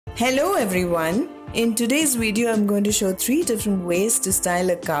Hello everyone! In today's video, I'm going to show 3 different ways to style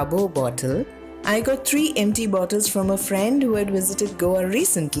a Cabo bottle. I got 3 empty bottles from a friend who had visited Goa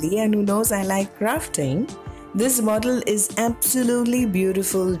recently and who knows I like crafting. This bottle is absolutely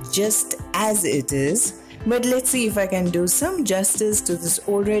beautiful just as it is. But let's see if I can do some justice to this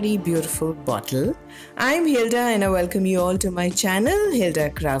already beautiful bottle. I'm Hilda and I welcome you all to my channel,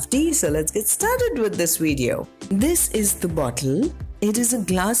 HILDACRAFTY. So let's get started with this video. This is the bottle. It is a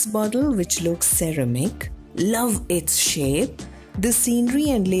glass bottle which looks ceramic. Love its shape. The scenery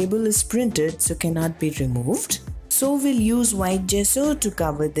and label is printed so cannot be removed. So we'll use white gesso to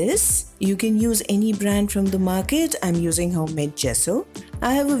cover this. You can use any brand from the market. I'm using homemade gesso.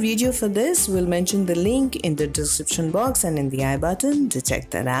 I have a video for this. We'll mention the link in the description box and in the I button to check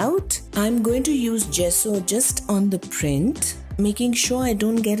that out. I'm going to use gesso just on the print, making sure I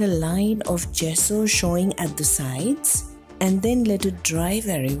don't get a line of gesso showing at the sides, and then let it dry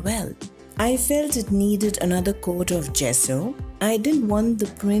very well. I felt it needed another coat of gesso. I didn't want the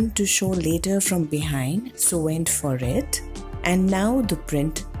print to show later from behind, so went for it. And now the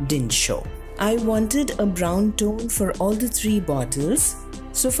print didn't show. I wanted a brown tone for all the 3 bottles.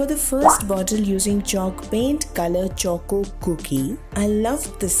 So for the first bottle, using chalk paint color Choco Cookie. I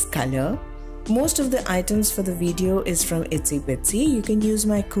loved this color. Most of the items for the video is from Itsy Bitsy. You can use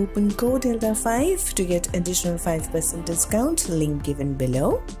my coupon code HILDA5 to get additional 5% discount, link given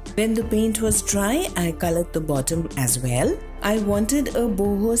below. When the paint was dry, I colored the bottom as well. I wanted a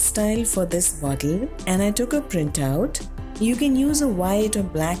boho style for this bottle and I took a printout. You can use a white or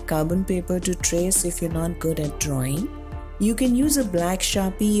black carbon paper to trace if you're not good at drawing. You can use a black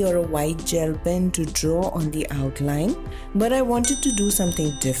Sharpie or a white gel pen to draw on the outline, but I wanted to do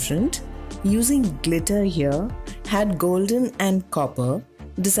something different. Using glitter here, had golden and copper,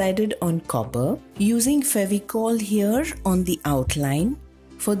 decided on copper. Using Fevicol here on the outline.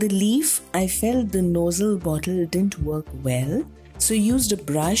 For the leaf, I felt the nozzle bottle didn't work well, so used a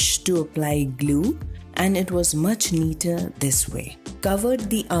brush to apply glue and it was much neater this way. Covered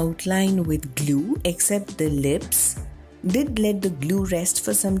the outline with glue except the lips. Did let the glue rest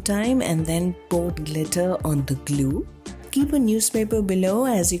for some time and then poured glitter on the glue. Keep a newspaper below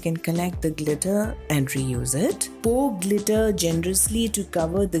as you can collect the glitter and reuse it. Pour glitter generously to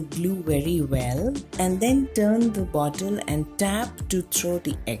cover the glue very well and then turn the bottle and tap to throw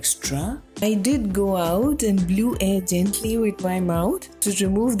the extra. I did go out and blew air gently with my mouth to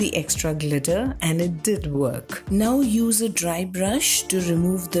remove the extra glitter and it did work. Now use a dry brush to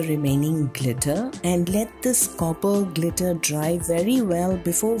remove the remaining glitter and let this copper glitter dry very well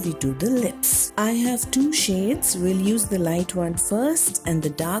before we do the lips. I have 2 shades. We'll use the light one first and the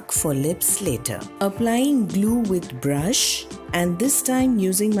dark for lips later. Applying glue with brush and this time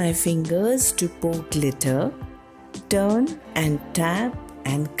using my fingers to pour glitter. Turn and tap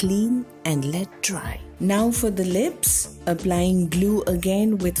and clean and let dry. Now for the lips, applying glue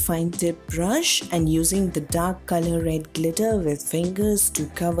again with fine tip brush and using the dark color red glitter with fingers to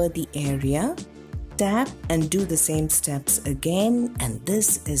cover the area. Tap and do the same steps again and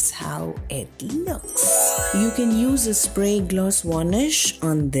this is how it looks. You can use a spray gloss varnish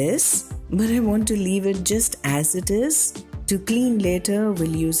on this, but I want to leave it just as it is. To clean later,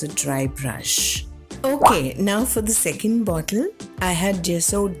 we'll use a dry brush. Okay, now for the second bottle, I had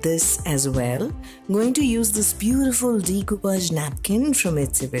gessoed this as well. Going to use this beautiful decoupage napkin from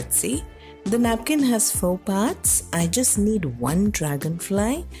Itsy Bitsy. The napkin has 4 parts. I just need 1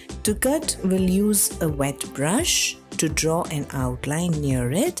 dragonfly. To cut, we'll use a wet brush to draw an outline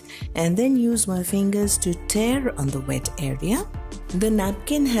near it and then use my fingers to tear on the wet area. The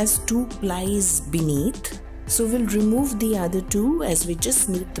napkin has 2 plies beneath. So we'll remove the other 2 as we just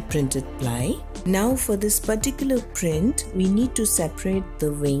need the printed ply. Now for this particular print, we need to separate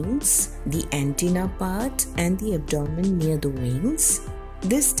the wings, the antenna part and the abdomen near the wings.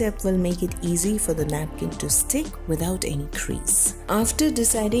 This step will make it easy for the napkin to stick without any crease. After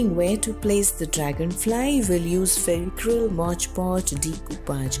deciding where to place the dragonfly, we'll use Ferricryl Mod Podge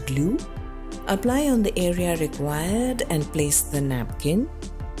Decoupage glue. Apply on the area required and place the napkin.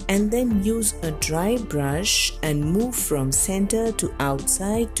 And then use a dry brush and move from center to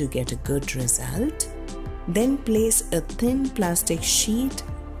outside to get a good result. Then place a thin plastic sheet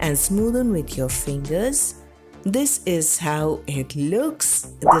and smoothen with your fingers. This is how it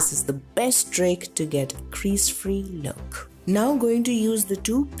looks. This is the best trick to get a crease-free look. Now going to use the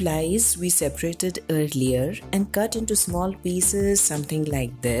 2 plies we separated earlier and cut into small pieces, something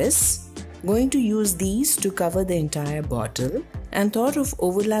like this. Going to use these to cover the entire bottle and thought of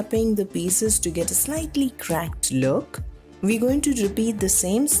overlapping the pieces to get a slightly cracked look. We're going to repeat the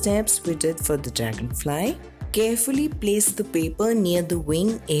same steps we did for the dragonfly. Carefully place the paper near the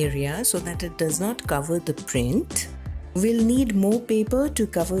wing area so that it does not cover the print. We'll need more paper to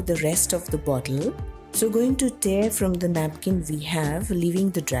cover the rest of the bottle. So going to tear from the napkin we have, leaving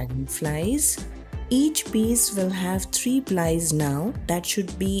the dragonflies. Each piece will have 3 plies now. That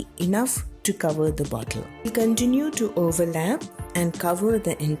should be enough to cover the bottle. We'll continue to overlap and cover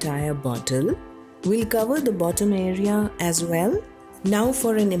the entire bottle. We'll cover the bottom area as well. Now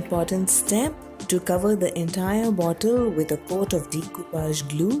for an important step, to cover the entire bottle with a coat of decoupage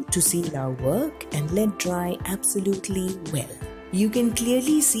glue to seal our work and let dry absolutely well. You can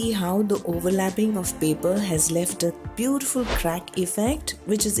clearly see how the overlapping of paper has left a beautiful crack effect,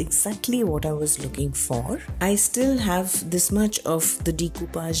 which is exactly what I was looking for. I still have this much of the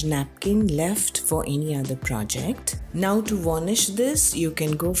decoupage napkin left for any other project. Now to varnish this, you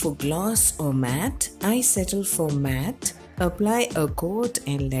can go for gloss or matte. I settle for matte. Apply a coat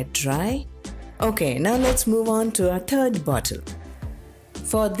and let dry. Okay, now let's move on to our third bottle.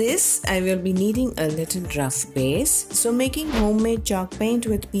 For this, I will be needing a little rough base. So making homemade chalk paint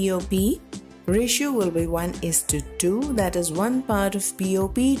with POP, ratio will be 1:2. That is 1 part of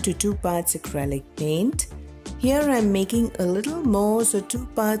POP to 2 parts acrylic paint. Here I am making a little more, so 2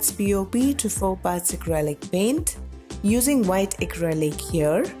 parts POP to 4 parts acrylic paint. Using white acrylic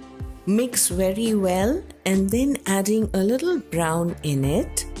here. Mix very well and then adding a little brown in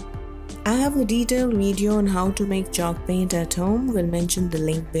it. I have a detailed video on how to make chalk paint at home. We'll mention the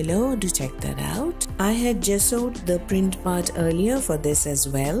link below to check that out. I had gessoed the print part earlier for this as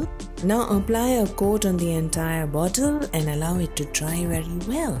well. Now apply a coat on the entire bottle and allow it to dry very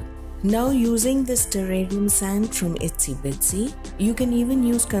well. Now using this terrarium sand from Itsy Bitsy, you can even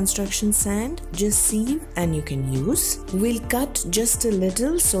use construction sand, just sieve and you can use. We'll cut just a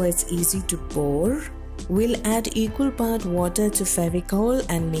little so it's easy to pour. We'll add equal part water to Fevicol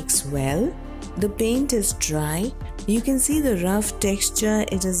and mix well. The paint is dry. You can see the rough texture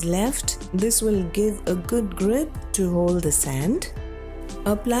it has left. This will give a good grip to hold the sand.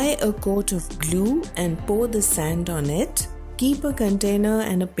 Apply a coat of glue and pour the sand on it. Keep a container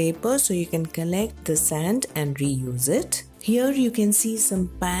and a paper so you can collect the sand and reuse it. Here you can see some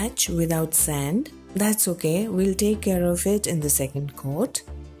patch without sand. That's okay, we'll take care of it in the second coat.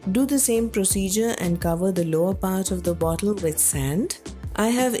 Do the same procedure and cover the lower part of the bottle with sand. I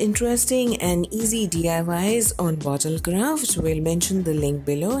have interesting and easy DIYs on bottle craft. We'll mention the link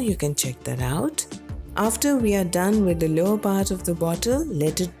below, you can check that out. After we are done with the lower part of the bottle,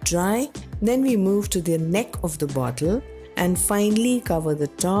 let it dry. Then we move to the neck of the bottle and finally cover the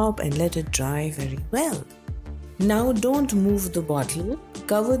top and let it dry very well. Now don't move the bottle.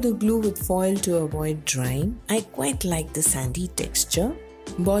 Cover the glue with foil to avoid drying. I quite like the sandy texture.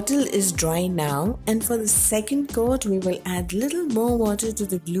 Bottle is dry now, and for the second coat we will add little more water to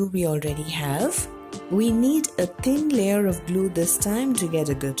the glue we already have. We need a thin layer of glue this time to get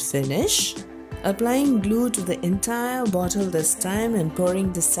a good finish. Applying glue to the entire bottle this time and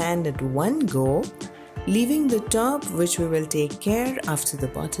pouring the sand at one go, leaving the top, which we will take care after the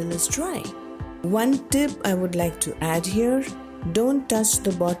bottle is dry. One tip I would like to add here. Don't touch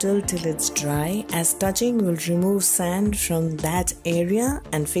the bottle till it's dry, as touching will remove sand from that area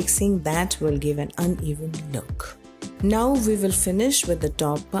and fixing that will give an uneven look. Now we will finish with the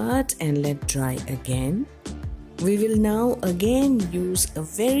top part and let dry again. We will now again use a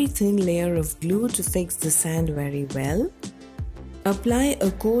very thin layer of glue to fix the sand very well. Apply a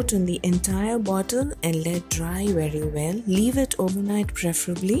coat on the entire bottle and let dry very well. Leave it overnight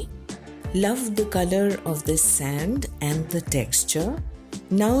preferably. Love the color of this sand and the texture.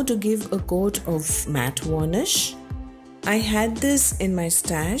 Now to give a coat of matte varnish. I had this in my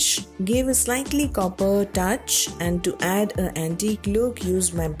stash, gave a slightly copper touch, and to add an antique look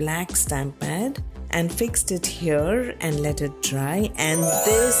used my black stamp pad and fixed it here and let it dry, and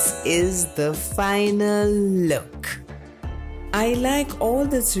this is the final look. I like all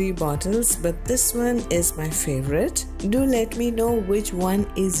the 3 bottles, but this one is my favorite. Do let me know which one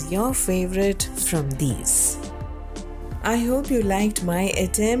is your favorite from these. I hope you liked my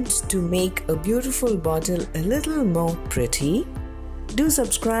attempt to make a beautiful bottle a little more pretty. Do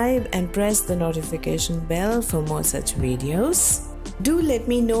subscribe and press the notification bell for more such videos. Do let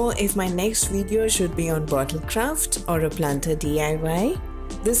me know if my next video should be on bottle craft or a planter DIY.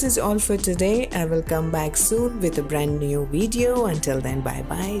 This is all for today. I will come back soon with a brand new video. Until then, bye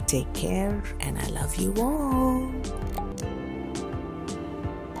bye, take care, and I love you all.